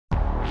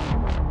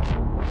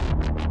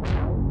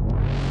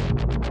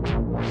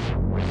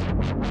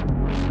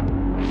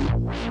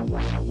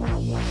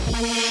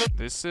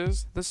This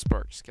is the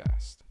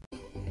Sparkscast.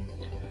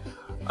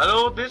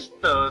 Hello, this is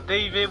the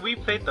David. We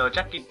played the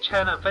Jackie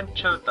Chan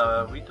adventure.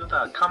 We do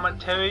the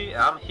commentary.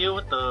 I'm here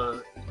with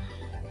the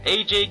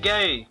AJ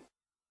Gay.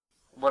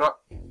 What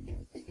up?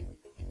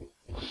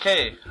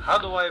 Okay, how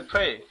do I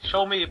play?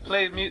 Show me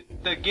play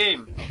the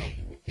game.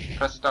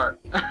 Press start.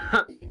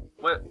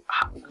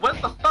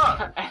 Where's the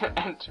start?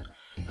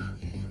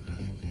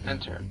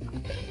 Enter.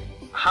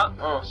 How?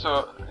 Oh,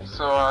 so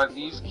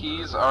these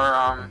keys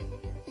are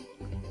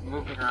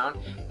moving around.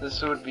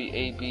 This would be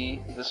A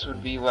B. This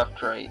would be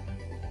left right.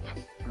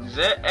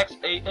 Z X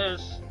A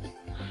S.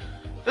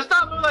 This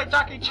not look like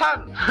Jackie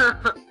Chan.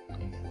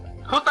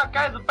 Who's that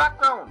guy in the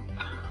background?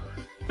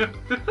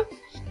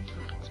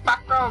 His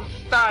background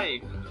style.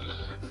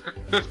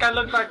 This guy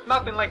looks like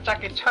nothing like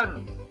Jackie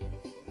Chan.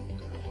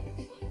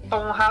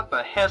 Don't have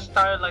the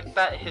hairstyle like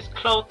that. His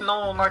clothes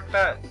no like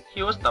that.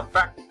 He was the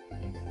back.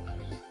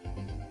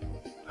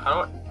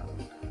 How?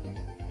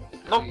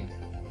 No.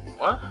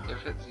 What?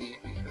 If it's Z,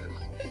 because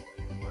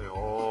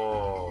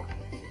Oh.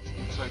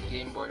 it's like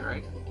Gameboy,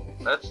 right?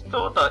 Let's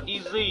do the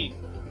easy.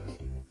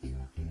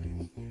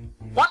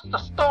 What's the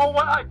store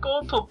where I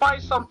go to buy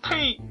some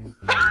tea?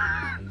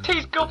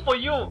 Tea's good for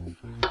you.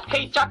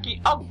 Hey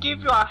Jackie, I'll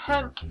give you a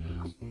hand.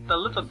 The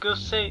little girl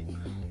said,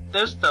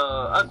 there's the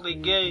ugly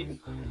gay.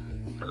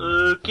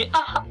 Can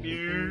I help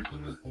you?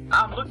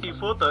 I'm looking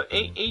for the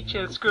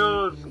AHN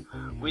screws.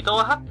 We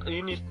don't have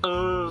any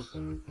screws.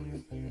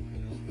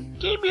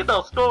 Give me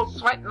those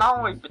screws right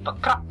now. I beat the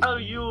crap out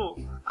of you.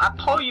 I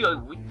told you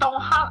we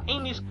don't have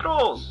any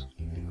screws.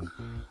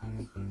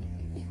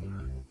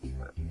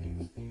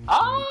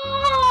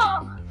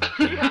 Ah!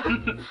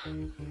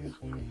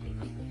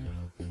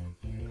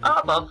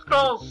 The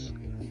scrolls.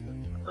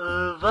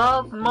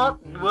 That mud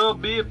will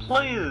be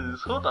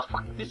please. Who the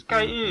fuck this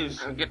guy is?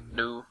 Get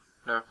to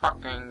the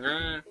fucking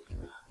game.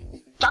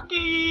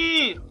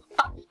 Jackie!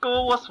 That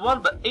school was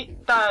one that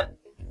ate that.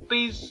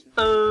 These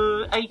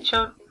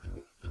ancient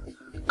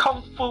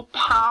kung fu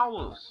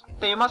powers.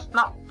 They must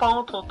not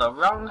fall to the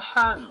wrong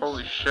hands.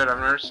 Holy shit! I've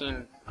never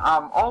seen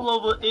I'm all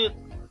over it.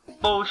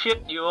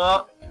 Bullshit, you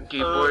are.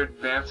 Game Boy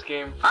Advance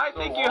game. I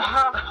think you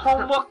have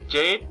homework,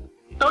 Jade.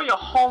 Do your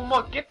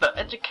homework, get the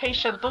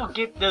education, don't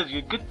get the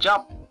good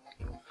job.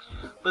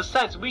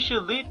 Besides, we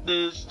should lead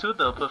this to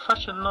the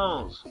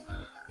professionals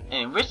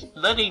and risk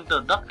letting the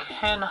duck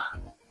hand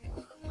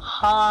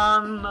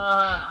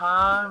Hansa.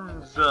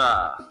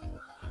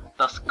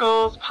 The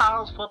skull's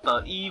powers for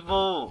the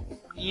evil.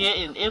 Yeah,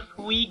 and if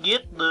we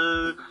get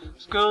the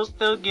skull,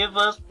 still give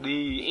us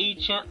the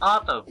ancient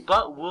art of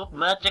butt wolf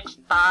magic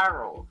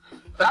spiral.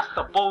 That's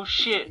the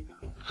bullshit.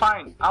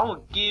 Fine, I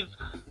will give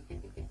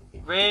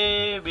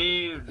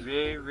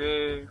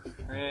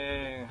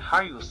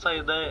how you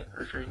say that?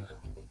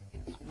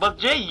 But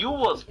Jay, you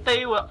will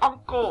stay with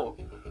Uncle.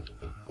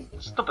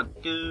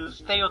 Stupid dude,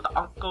 stay with the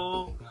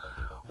Uncle.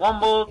 One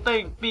more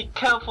thing, be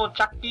careful,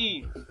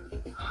 Jackie.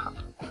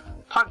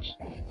 Punch,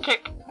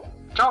 kick,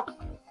 jump,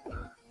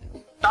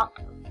 duck,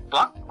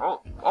 block.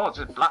 Oh, it's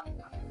just block.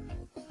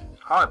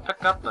 How I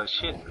pick up the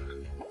shit?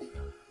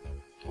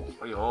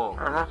 Oh, yo.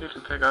 I don't know if you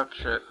can pick up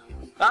shit.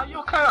 Ah, you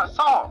okay? I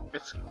saw.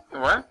 It's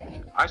what?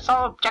 I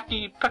saw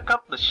Jackie pick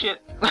up the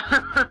shit.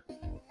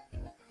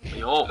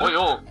 Yo.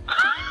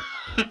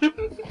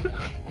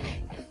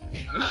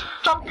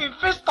 Jumping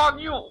fist on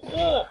you.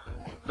 Oh.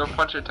 No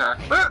punch attack.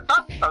 That's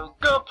the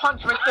girl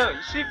punch right there.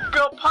 You see,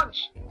 girl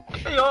punch.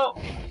 Yo.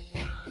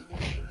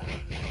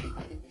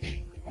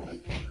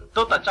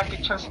 Do the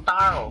Jackie Chan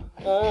style.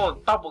 Oh,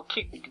 double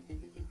kick.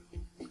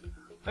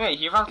 Hey,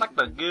 he runs like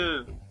the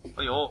girl.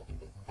 Yo.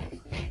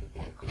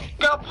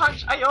 Girl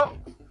punch. Ayo.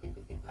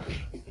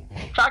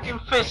 Dragon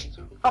fist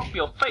up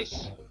your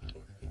face.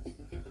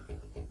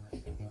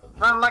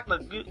 Run like the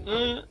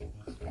good.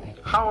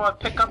 How I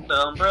pick up the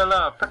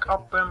umbrella? Pick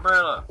up the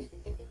umbrella.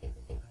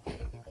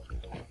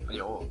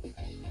 Yo.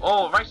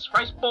 Oh, rice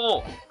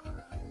ball.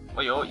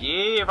 Oh, yo,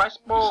 yeah, rice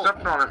ball. You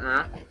stepped on it,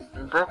 man.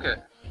 You broke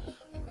it.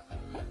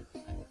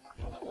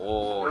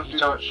 Oh, he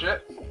jumped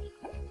shit.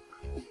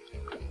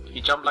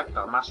 He jumped like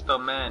the master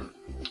man.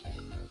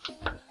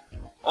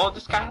 Oh,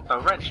 this guy had the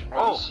wrench.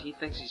 Oh, he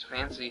thinks he's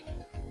fancy.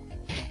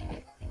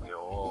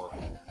 Yo.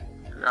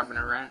 Grabbing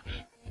a wrench.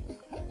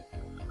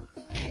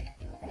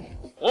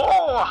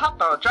 Oh, I had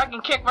the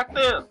dragon kick right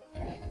there.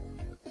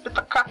 Get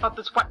the crap out of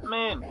this white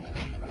man.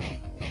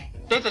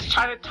 This is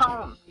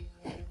Chinatown.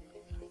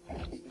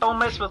 Don't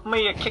mess with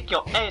me and kick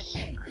your ass.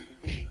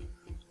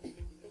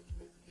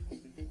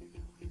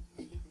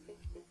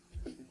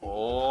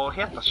 Oh,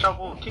 he has the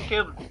shovel. Kick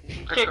him.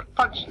 Kick,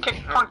 punch,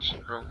 kick, punch.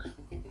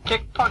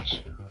 Kick,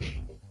 punch.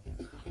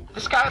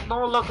 This guy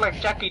don't look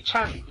like Jackie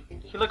Chan.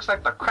 He looks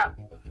like the crap.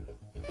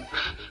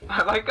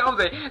 I like how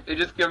they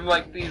just give him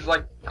like these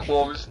like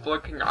closed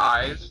looking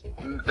eyes,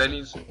 and then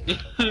he's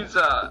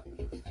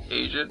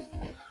Asian.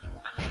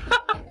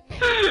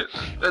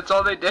 That's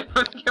all they did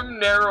was give him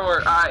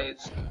narrower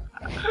eyes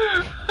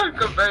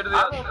compared to the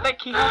other. I don't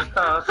think he has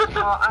the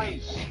small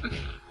eyes.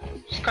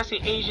 Just cause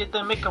he's Asian,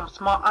 they make him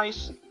small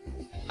eyes.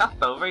 That's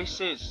the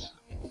racist.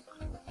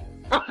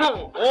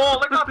 Oh,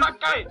 look at that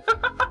guy!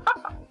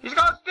 He's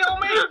gonna steal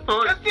me!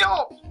 Gonna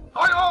steal!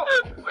 Oh,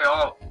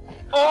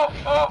 yo!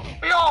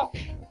 Yo!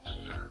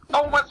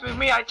 Don't mess with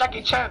me, I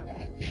Jackie Chan!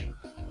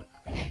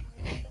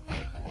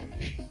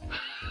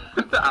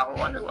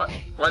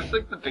 Why's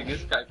like the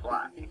biggest guy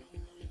black?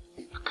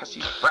 Because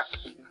he's black.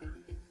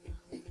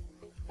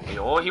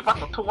 Yo, he brought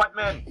the two white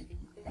men.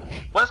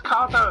 Where's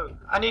Carter?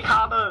 I need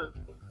Carter.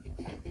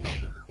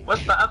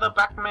 Where's the other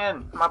black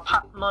man? My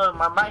partner,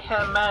 my right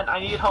hand man, I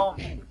need home.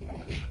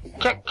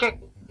 Kick.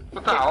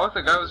 What the hell?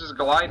 The guy was just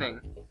gliding.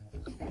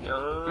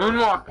 Yo.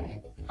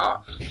 Moonwalk!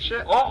 Oh,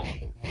 shit. Oh!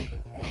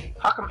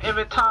 How come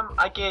every time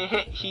I get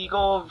hit, he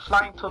go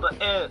flying to the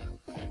air?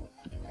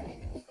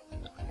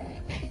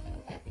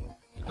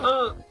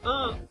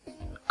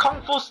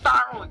 Kung Fu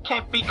style, it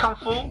can't be Kung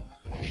Fu.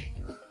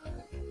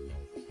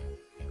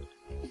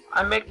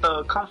 I make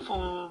the Kung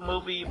Fu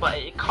movie, but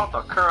it called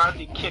the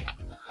Karate Kick.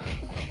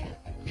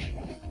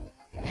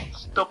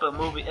 Stupid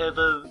movie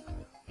ever.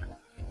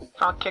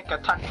 Front kick,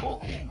 attack,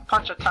 full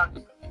punch, attack.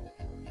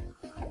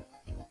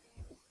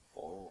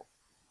 Oh.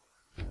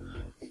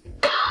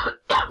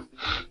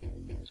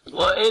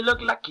 Well, it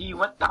looked like he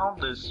went down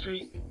the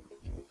street.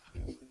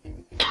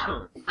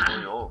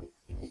 Yo.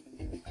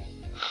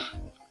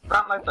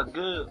 Run like the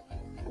good.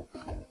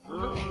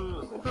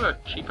 Look at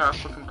that cheap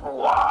ass looking pole.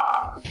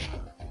 Wah.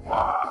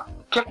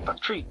 Kick the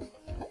tree.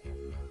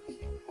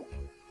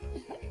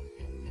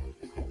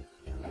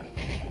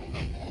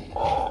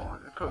 Oh.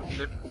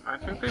 I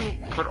think they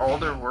put all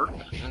their work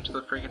into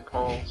the freaking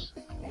poles.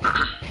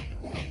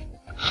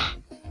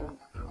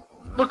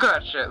 Look at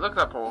that shit. Look at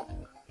that pole.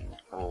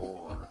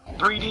 Oh.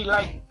 3D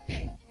light.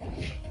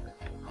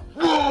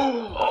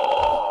 Whoa!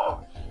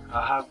 Oh.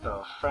 I have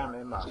the frame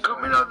in my. It's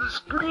coming out the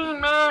screen,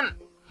 man.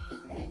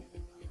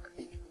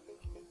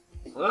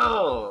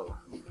 Whoa!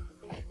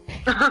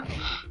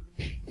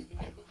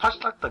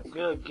 Punch like the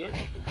good get.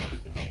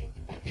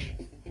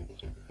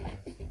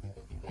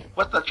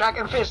 What's the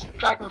dragon fist?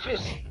 Dragon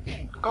fist.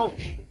 Go.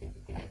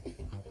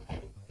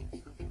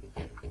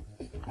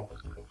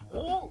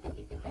 Oh.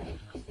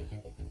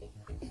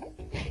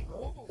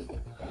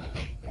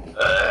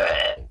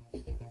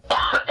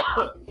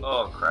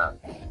 Oh crap.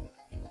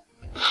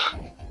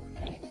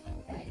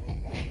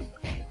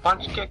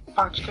 Punch kick.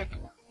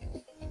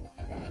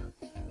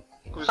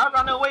 Stop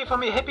running away from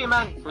me, hippie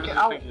man! What Get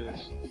does out! he think he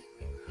is?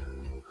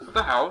 What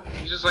the hell?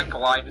 He just like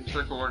glided to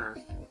the corner.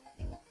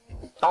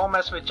 Don't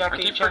mess with I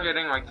Jackie keep Chan.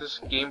 forgetting like this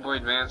Game Boy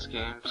Advance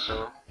game,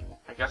 so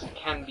I guess it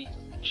can be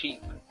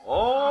cheap.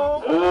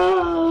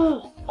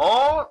 Oh!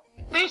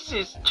 This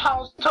is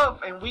Chow's Turf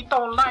and we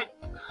don't like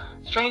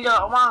stranger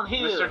around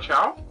here. Mr.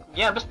 Chow?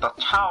 Yeah, Mr.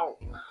 Chow.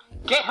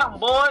 Get him,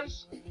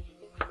 boys!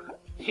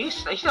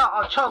 He's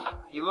not a turf.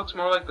 He looks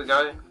more like the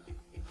guy.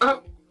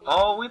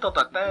 Oh, we don't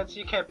dance,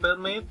 you can't beat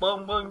me.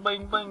 Boom, boom,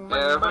 bing, bing, bing,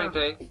 Yeah, every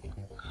bing. day.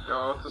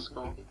 Go to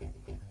school.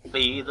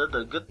 Be the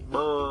good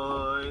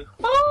boy.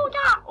 Oh,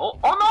 yeah! Oh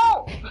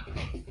no!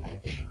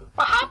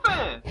 What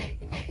happened?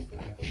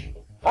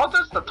 Oh,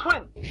 there's the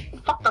twin.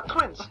 Fuck the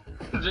twins.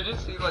 Did you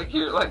see like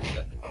here, like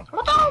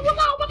What up?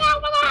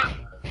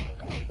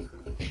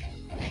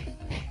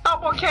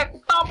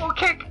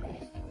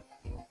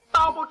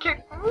 Double kick.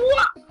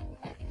 What?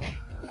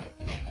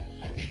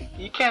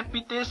 You can't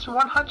beat this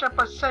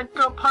 100%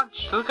 good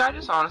punch. Did the guy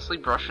just honestly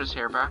brush his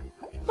hair back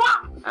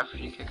What? after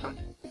you kick him?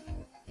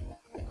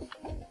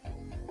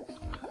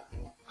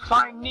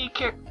 Flying knee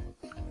kick.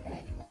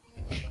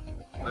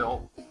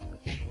 Oh.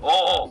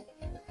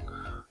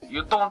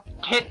 You don't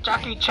hit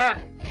Jackie Chan.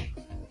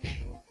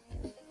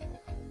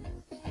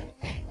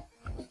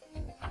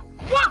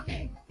 What?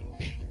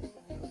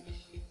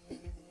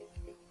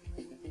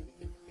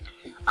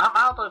 I'm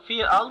out of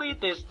here. I'll leave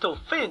this to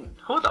Finn.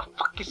 Who the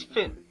fuck is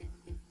Finn?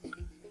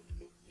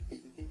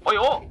 Oh,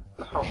 yo.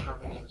 The hell kind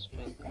of name is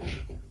Finn?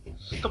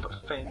 Stupid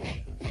Finn.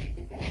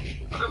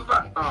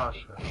 Oh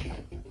shit.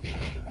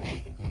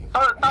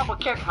 Oh, double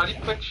kick. How do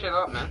you pick shit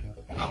up, man?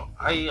 Oh,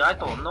 I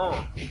don't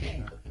know.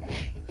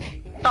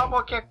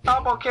 Double kick.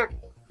 Double kick.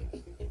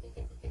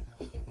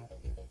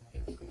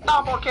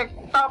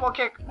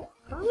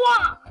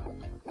 What?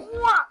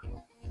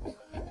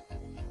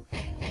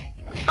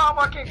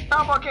 Double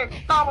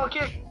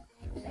kick.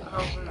 What the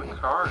hell's in the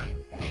car?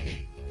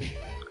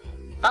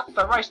 That's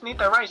the rice. Need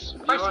the rice.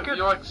 Rice good.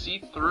 You like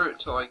see through it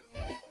to like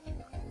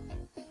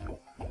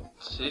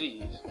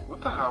cities.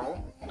 What the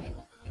hell?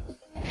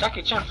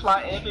 Jackie Chan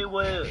fly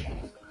everywhere.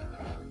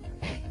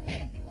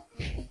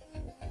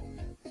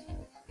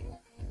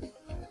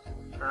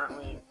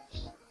 Apparently.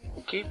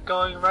 Keep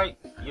going right.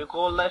 You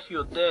go left,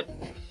 you're dead.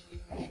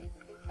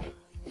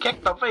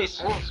 Kick the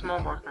face. Oh, small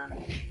buck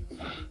man.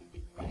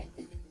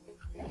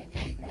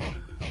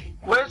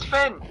 Where's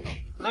Finn?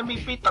 Let me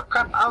beat the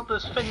crap out of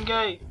this Finn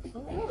guy.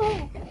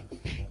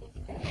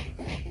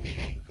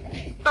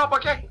 Double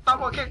kick.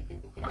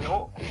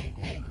 Oh.